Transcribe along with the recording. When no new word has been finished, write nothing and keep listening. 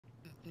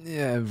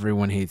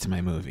everyone hates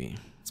my movie.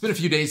 It's been a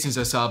few days since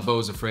I saw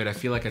Beau's Afraid. I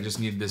feel like I just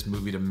needed this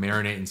movie to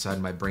marinate inside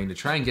my brain to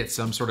try and get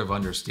some sort of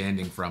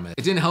understanding from it.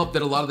 It didn't help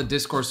that a lot of the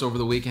discourse over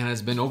the weekend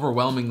has been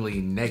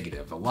overwhelmingly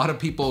negative. A lot of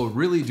people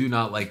really do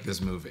not like this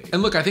movie.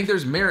 And look, I think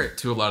there's merit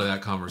to a lot of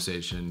that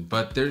conversation,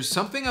 but there's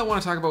something I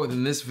want to talk about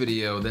within this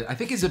video that I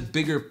think is a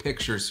bigger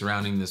picture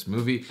surrounding this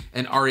movie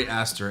and Ari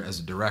Aster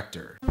as a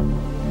director.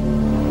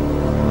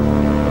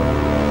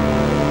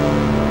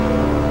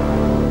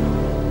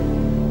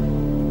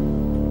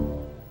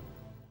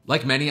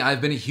 Like many,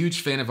 I've been a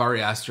huge fan of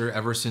Ari Aster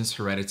ever since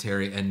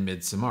Hereditary and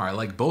Midsommar. I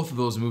like both of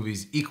those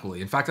movies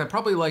equally. In fact, I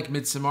probably like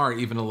Midsommar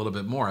even a little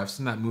bit more. I've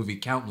seen that movie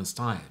countless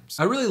times.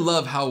 I really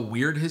love how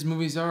weird his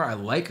movies are. I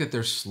like that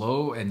they're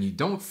slow and you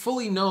don't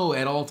fully know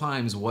at all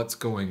times what's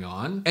going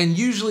on. And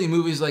usually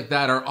movies like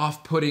that are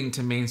off-putting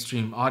to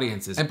mainstream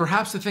audiences. And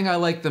perhaps the thing I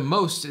like the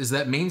most is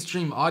that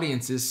mainstream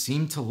audiences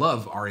seem to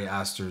love Ari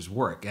Aster's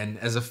work. And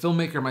as a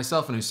filmmaker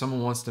myself and who's someone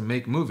who wants to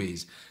make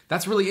movies,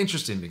 that's really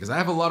interesting because I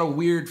have a lot of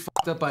weird,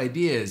 fucked up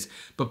ideas,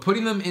 but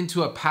putting them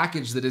into a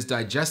package that is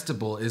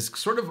digestible is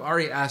sort of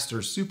Ari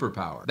Aster's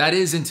superpower. That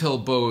is until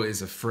Beau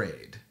is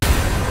afraid. Let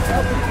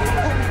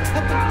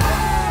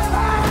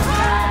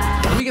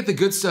me get the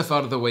good stuff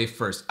out of the way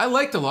first. I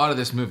liked a lot of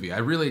this movie, I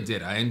really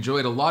did. I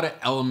enjoyed a lot of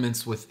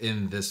elements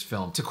within this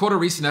film. To quote a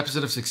recent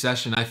episode of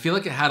Succession, I feel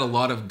like it had a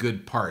lot of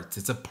good parts.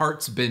 It's a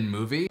parts bin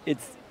movie.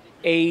 It's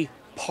a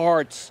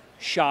parts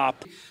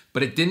shop.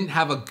 But it didn't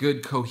have a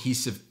good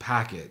cohesive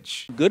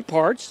package. Good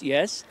parts,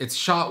 yes. It's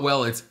shot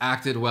well, it's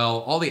acted well,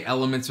 all the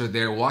elements are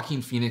there.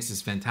 Joaquin Phoenix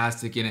is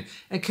fantastic in it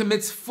and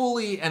commits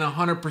fully and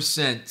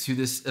 100% to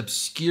this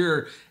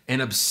obscure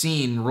and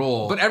obscene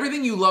role. But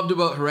everything you loved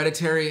about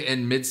Hereditary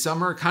and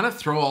Midsommar, kind of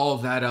throw all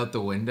of that out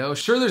the window.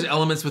 Sure, there's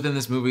elements within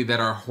this movie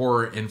that are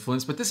horror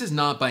influenced, but this is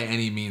not by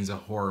any means a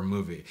horror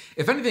movie.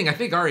 If anything, I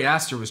think Ari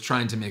Aster was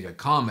trying to make a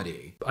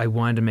comedy. I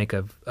wanted to make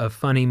a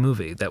funny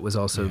movie that was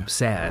also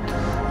sad.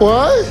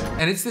 What?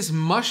 And it's this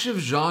mush of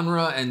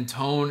genre and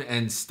tone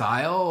and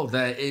style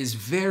that is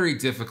very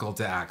difficult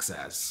to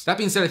access. That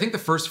being said, I think the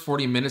first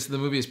 40 minutes of the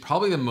movie is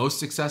probably the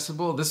most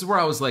accessible. This is where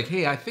I was like,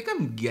 hey, I think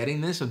I'm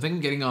getting this. I think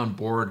I'm getting on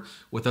board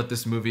with what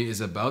this movie is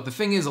about. The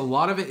thing is, a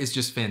lot of it is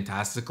just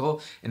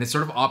fantastical and it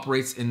sort of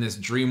operates in this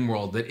dream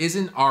world that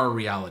isn't our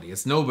reality.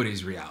 It's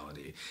nobody's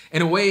reality.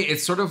 In a way,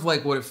 it's sort of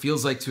like what it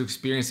feels like to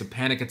experience a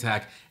panic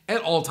attack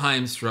at all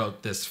times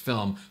throughout this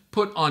film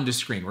put onto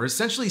screen. We're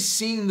essentially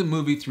seeing the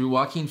movie through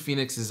Joaquin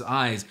Phoenix's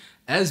eyes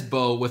as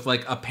Beau with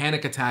like a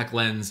panic attack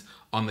lens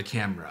on the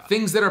camera.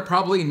 Things that are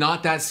probably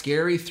not that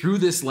scary through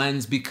this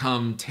lens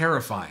become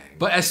terrifying.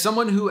 But as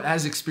someone who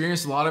has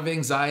experienced a lot of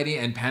anxiety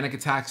and panic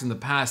attacks in the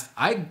past,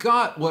 I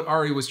got what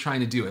Ari was trying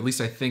to do. At least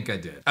I think I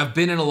did. I've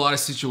been in a lot of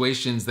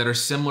situations that are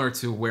similar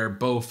to where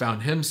Beau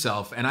found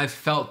himself, and I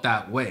felt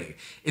that way.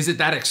 Is it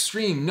that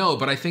extreme? No,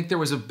 but I think there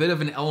was a bit of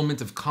an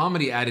element of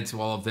comedy added to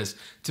all of this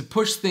to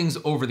push things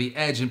over the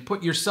edge and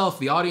put yourself,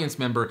 the audience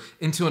member,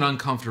 into an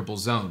uncomfortable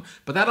zone.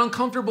 But that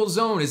uncomfortable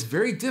zone is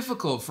very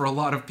difficult for a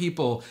lot of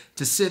people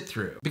to sit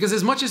through. Because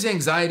as much as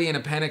anxiety and a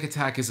panic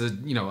attack is a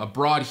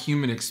broad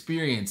human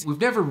experience, we've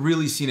never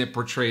really seen it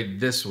portrayed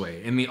this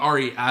way, in the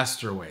Ari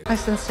Aster way. I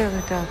sincerely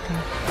doubt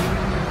that.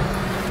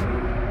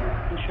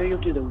 I'm sure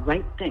you'll do the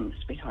right thing,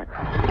 sweetheart.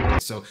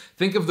 So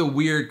think of the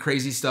weird,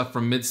 crazy stuff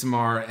from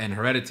Midsommar and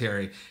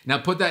Hereditary. Now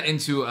put that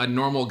into a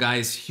normal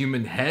guy's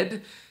human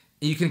head,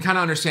 you can kind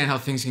of understand how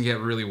things can get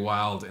really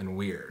wild and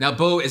weird. Now,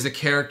 Beau is a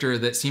character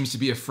that seems to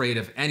be afraid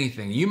of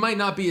anything. You might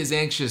not be as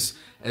anxious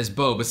as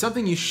Beau, but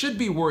something you should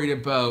be worried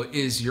about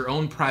is your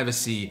own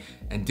privacy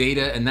and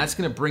data, and that's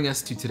gonna bring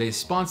us to today's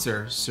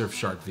sponsor,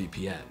 Surfshark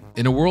VPN.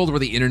 In a world where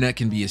the internet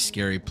can be a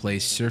scary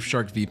place,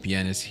 Surfshark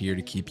VPN is here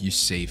to keep you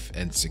safe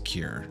and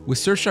secure. With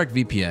Surfshark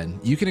VPN,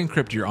 you can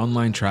encrypt your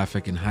online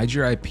traffic and hide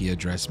your IP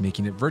address,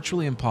 making it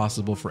virtually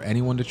impossible for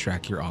anyone to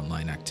track your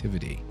online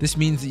activity. This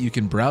means that you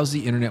can browse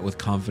the internet with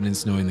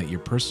confidence knowing that your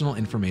personal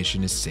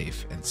information is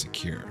safe and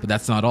secure. But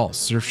that's not all.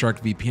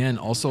 Surfshark VPN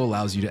also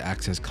allows you to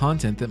access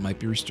content that might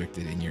be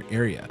restricted in your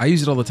area. I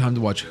use it all the time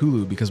to watch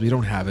Hulu because we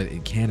don't have it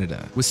in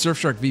Canada. With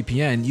Surfshark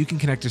VPN, you can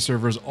connect to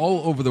servers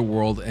all over the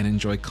world and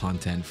enjoy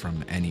content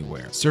from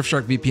anywhere.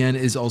 Surfshark VPN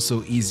is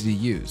also easy to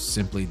use.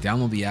 Simply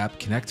download the app,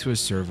 connect to a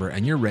server,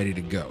 and you're ready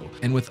to go.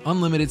 And with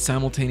unlimited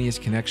simultaneous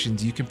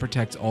connections, you can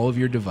protect all of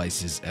your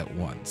devices at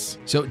once.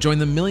 So join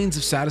the millions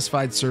of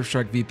satisfied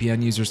Surfshark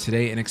VPN users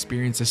today and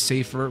experience a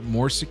safer,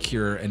 more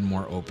secure, and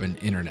more open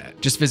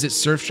internet. Just visit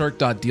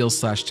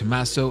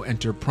surfshark.deal/Tomasso,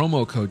 enter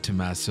promo code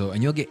Tomasso,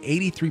 and you'll get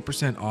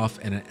 83% off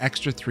and an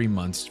extra 3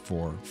 months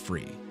for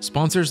free.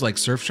 Sponsors like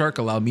Surfshark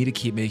allow me to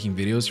keep making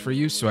videos for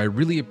you, so I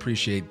really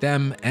appreciate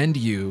them and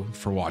you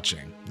for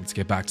watching. Let's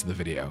get back to the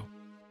video.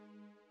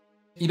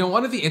 You know,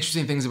 one of the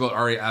interesting things about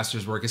Ari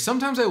Aster's work is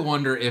sometimes I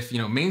wonder if,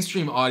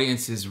 mainstream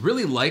audiences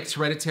really liked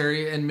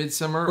Hereditary and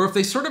Midsommar, or if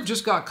they sort of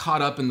just got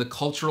caught up in the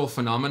cultural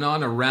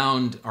phenomenon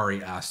around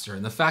Ari Aster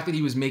and the fact that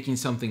he was making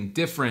something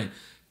different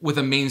with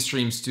a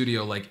mainstream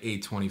studio like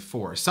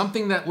A24.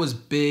 Something that was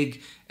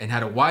big and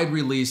had a wide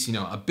release, you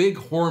know, a big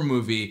horror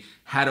movie,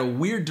 had a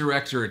weird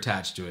director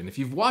attached to it. And if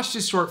you've watched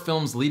his short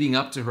films leading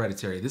up to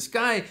Hereditary, this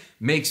guy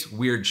makes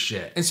weird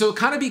shit. And so it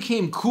kind of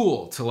became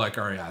cool to like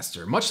Ari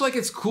Aster, much like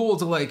it's cool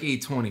to like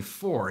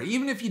A24,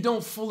 even if you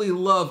don't fully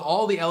love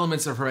all the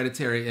elements of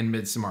Hereditary and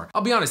Midsommar.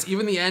 I'll be honest,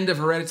 even the end of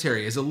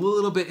Hereditary is a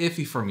little bit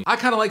iffy for me. I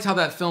kind of liked how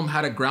that film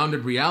had a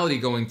grounded reality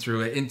going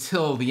through it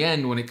until the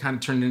end when it kind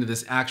of turned into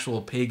this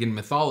actual pagan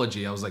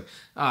mythology. I was like,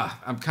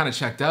 I'm kind of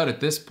checked out at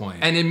this point.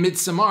 And in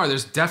Midsommar,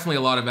 there's definitely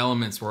a lot of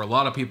elements where a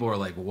lot of people are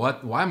like,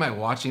 what? Why am I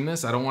watching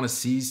this? I don't want to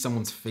see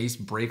someone's face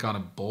break on a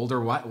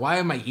boulder. Why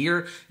am I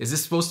here? Is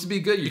this supposed to be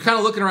good? You're kind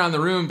of looking around the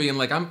room being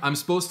like, I'm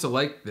supposed to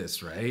like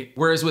this, right?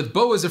 Whereas with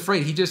Beau is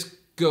Afraid, he just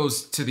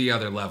goes to the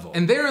other level.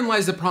 And therein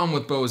lies the problem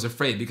with Beau is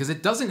Afraid, because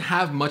it doesn't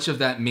have much of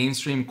that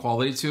mainstream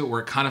quality to it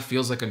where it kind of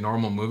feels like a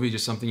normal movie,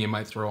 just something you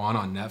might throw on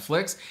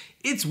Netflix.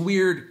 It's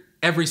weird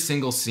every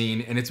single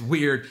scene, and it's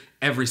weird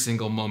every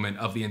single moment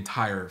of the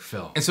entire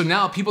film. And so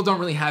now people don't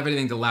really have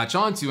anything to latch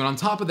onto, and on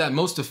top of that,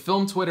 most of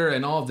film Twitter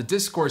and all of the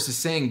discourse is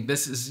saying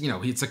this is, you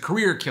know, it's a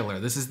career killer.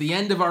 This is the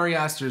end of Ari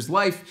Aster's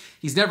life.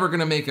 He's never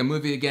gonna make a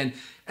movie again.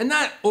 And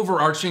that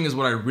overarching is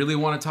what I really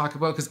want to talk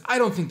about, because I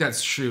don't think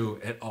that's true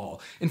at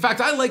all. In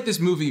fact, I like this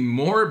movie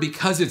more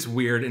because it's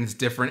weird and it's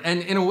different,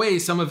 and in a way,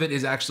 some of it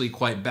is actually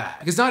quite bad.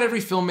 Because not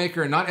every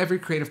filmmaker and not every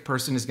creative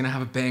person is gonna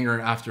have a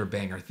banger after a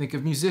banger. Think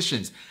of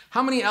musicians.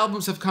 How many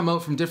albums have come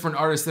out from different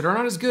artists that are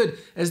not as good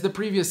as the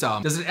previous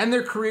album? Does it end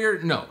their career?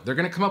 No. They're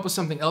gonna come up with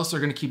something else, they're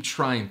gonna keep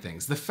trying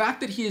things. The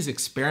fact that he is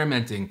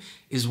experimenting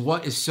is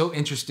what is so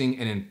interesting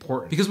and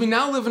important, because we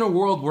now live in a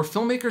world where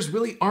filmmakers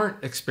really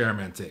aren't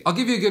experimenting. I'll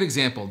give you a good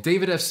example.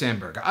 David F.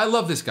 Sandberg. I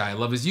love this guy. I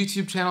love his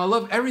YouTube channel. I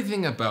love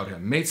everything about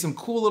him. Made some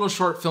cool little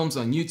short films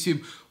on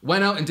YouTube,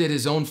 went out and did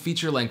his own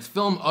feature-length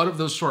film out of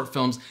those short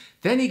films.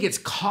 Then he gets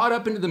caught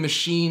up into the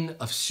machine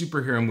of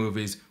superhero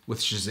movies with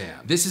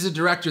Shazam. This is a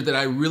director that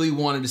I really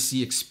wanted to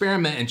see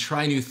experiment and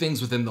try new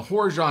things within the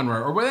horror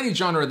genre, or with any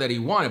genre that he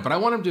wanted, but I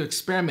want him to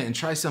experiment and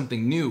try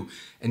something new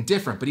and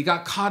different, but he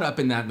got caught up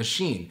in that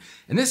machine.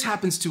 And this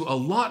happens to a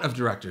lot of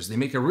directors. They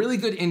make a really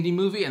good indie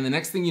movie, and the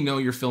next thing you know,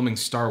 you're filming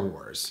Star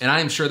Wars. And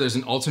I am sure there's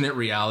an alternate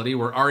reality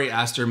where Ari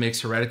Aster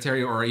makes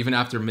Hereditary, or even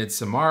after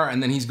Midsommar,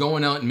 and then he's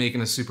going out and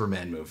making a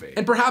Superman movie.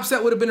 And perhaps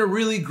that would have been a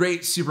really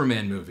great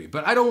Superman movie,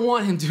 but I don't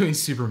want him doing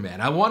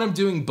Superman. I want him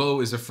doing Beau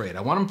is Afraid.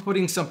 I want him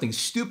putting something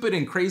stupid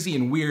and crazy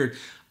and weird,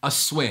 a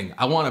swing.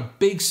 I want a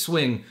big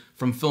swing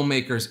from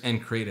filmmakers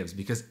and creatives,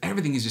 because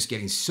everything is just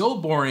getting so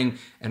boring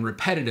and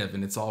repetitive,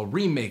 and it's all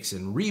remakes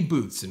and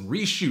reboots and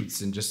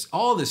reshoots and just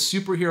all this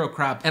superhero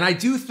crap. And I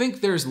do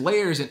think there's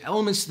layers and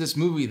elements to this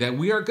movie that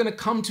we are gonna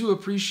come to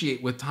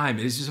appreciate with time.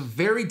 It is just a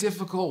very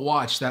difficult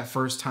watch that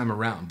first time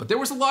around. But there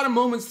was a lot of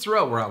moments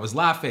throughout where I was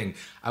laughing,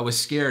 I was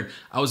scared,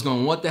 I was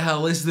going, what the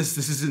hell is this?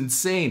 This is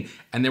insane.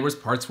 And there was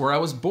parts where I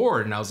was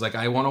bored and I was like,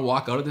 I wanna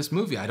walk out of this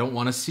movie. I don't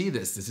wanna see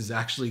this. This is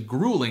actually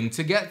grueling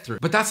to get through.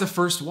 But that's a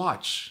first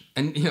watch.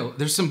 And you know,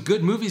 there's some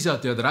good movies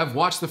out there that I've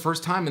watched the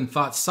first time and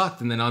thought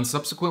sucked, and then on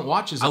subsequent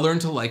watches, I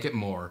learned to like it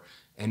more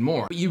and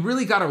more. But you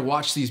really gotta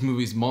watch these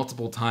movies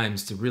multiple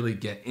times to really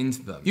get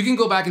into them. You can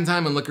go back in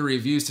time and look at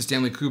reviews to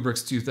Stanley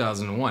Kubrick's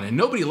 2001, and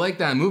nobody liked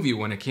that movie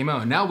when it came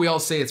out, and now we all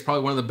say it's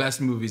probably one of the best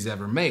movies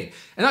ever made.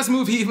 And that's a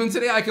movie even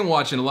today I can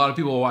watch, and a lot of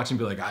people will watch and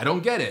be like, I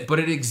don't get it. But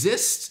it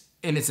exists,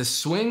 and it's a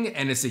swing,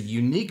 and it's a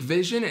unique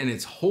vision, and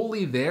it's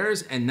wholly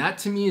theirs, and that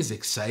to me is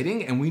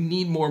exciting, and we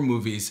need more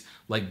movies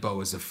like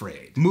Beau is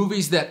Afraid.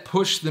 Movies that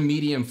push the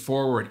medium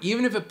forward,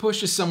 even if it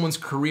pushes someone's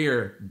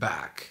career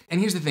back.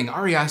 And here's the thing,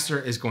 Ari Aster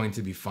is going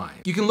to be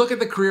fine. You can look at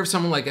the career of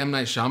someone like M.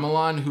 Night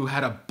Shyamalan, who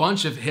had a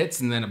bunch of hits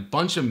and then a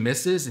bunch of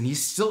misses, and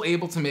he's still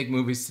able to make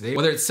movies today.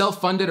 Whether it's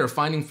self-funded or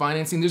finding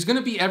financing, there's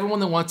gonna be everyone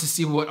that wants to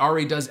see what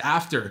Ari does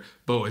after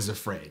Beau is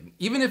Afraid,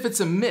 even if it's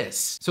a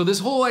miss. So this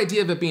whole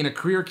idea of it being a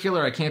career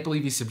killer, I can't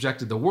believe he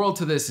subjected the world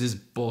to this, is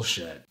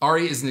bullshit.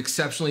 Ari is an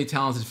exceptionally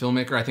talented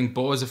filmmaker. I think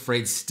Beau is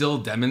Afraid still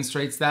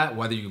demonstrates that,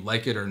 whether you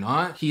like it or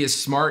not. He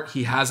is smart,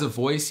 he has a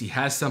voice, he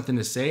has something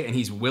to say, and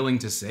he's willing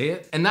to say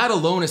it. And that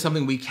alone is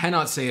something we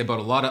cannot say about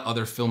a lot of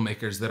other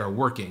filmmakers that are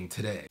working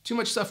today. Too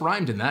much stuff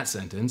rhymed in that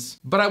sentence.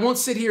 But I won't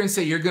sit here and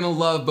say you're gonna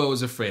love Beau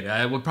is Afraid.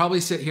 I would probably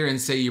sit here and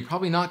say you're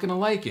probably not gonna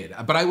like it.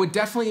 But I would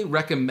definitely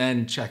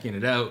recommend checking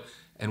it out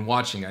and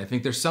watching. I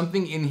think there's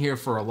something in here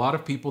for a lot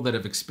of people that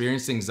have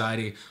experienced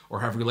anxiety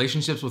or have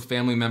relationships with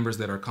family members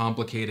that are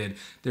complicated.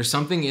 There's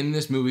something in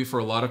this movie for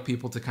a lot of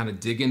people to kind of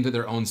dig into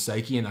their own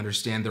psyche and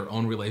understand their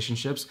own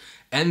relationships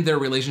and their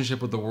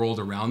relationship with the world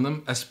around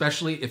them,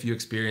 especially if you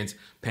experience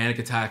panic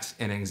attacks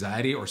and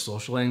anxiety or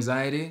social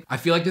anxiety. I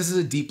feel like this is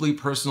a deeply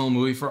personal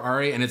movie for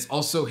Ari, and it's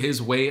also his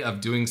way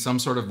of doing some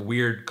sort of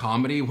weird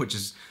comedy, which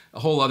is a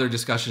whole other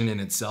discussion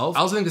in itself. I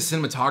also think the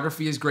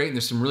cinematography is great, and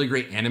there's some really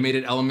great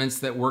animated elements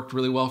that worked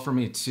really well for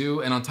me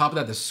too. And on top of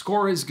that, the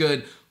score is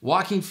good,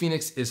 Joaquin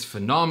Phoenix is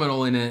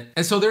phenomenal in it.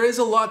 And so there is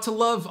a lot to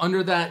love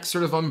under that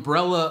sort of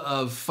umbrella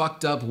of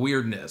fucked up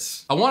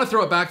weirdness. I want to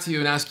throw it back to you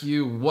and ask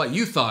you what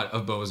you thought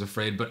of Beau is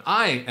Afraid, but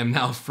I am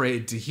now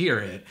afraid to hear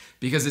it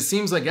because it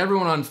seems like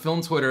everyone on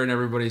film Twitter and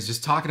everybody's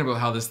just talking about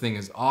how this thing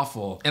is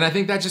awful. And I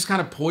think that just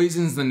kind of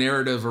poisons the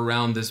narrative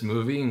around this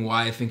movie and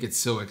why I think it's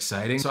so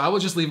exciting. So I will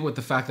just leave it with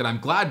the fact that I'm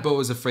glad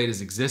Beau is Afraid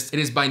exists. It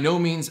is by no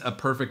means a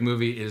perfect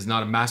movie. It is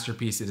not a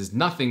masterpiece. It is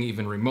nothing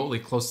even remotely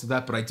close to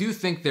that, but I do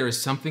think there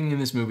is something in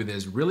this movie that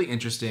is really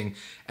interesting,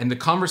 and the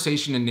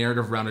conversation and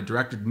narrative around a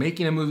director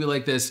making a movie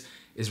like this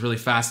is really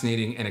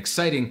fascinating and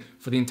exciting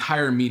for the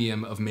entire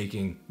medium of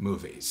making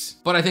movies.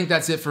 But I think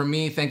that's it for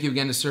me. Thank you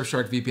again to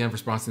Surfshark VPN for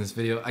sponsoring this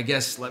video. I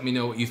guess let me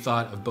know what you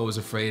thought of Beau is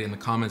Afraid in the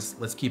comments.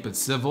 Let's keep it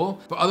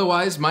civil. But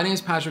otherwise, my name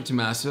is Patrick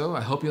Tomasso.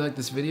 I hope you liked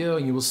this video,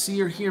 and you will see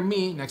or hear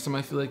me next time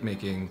I feel like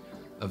making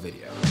a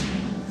video.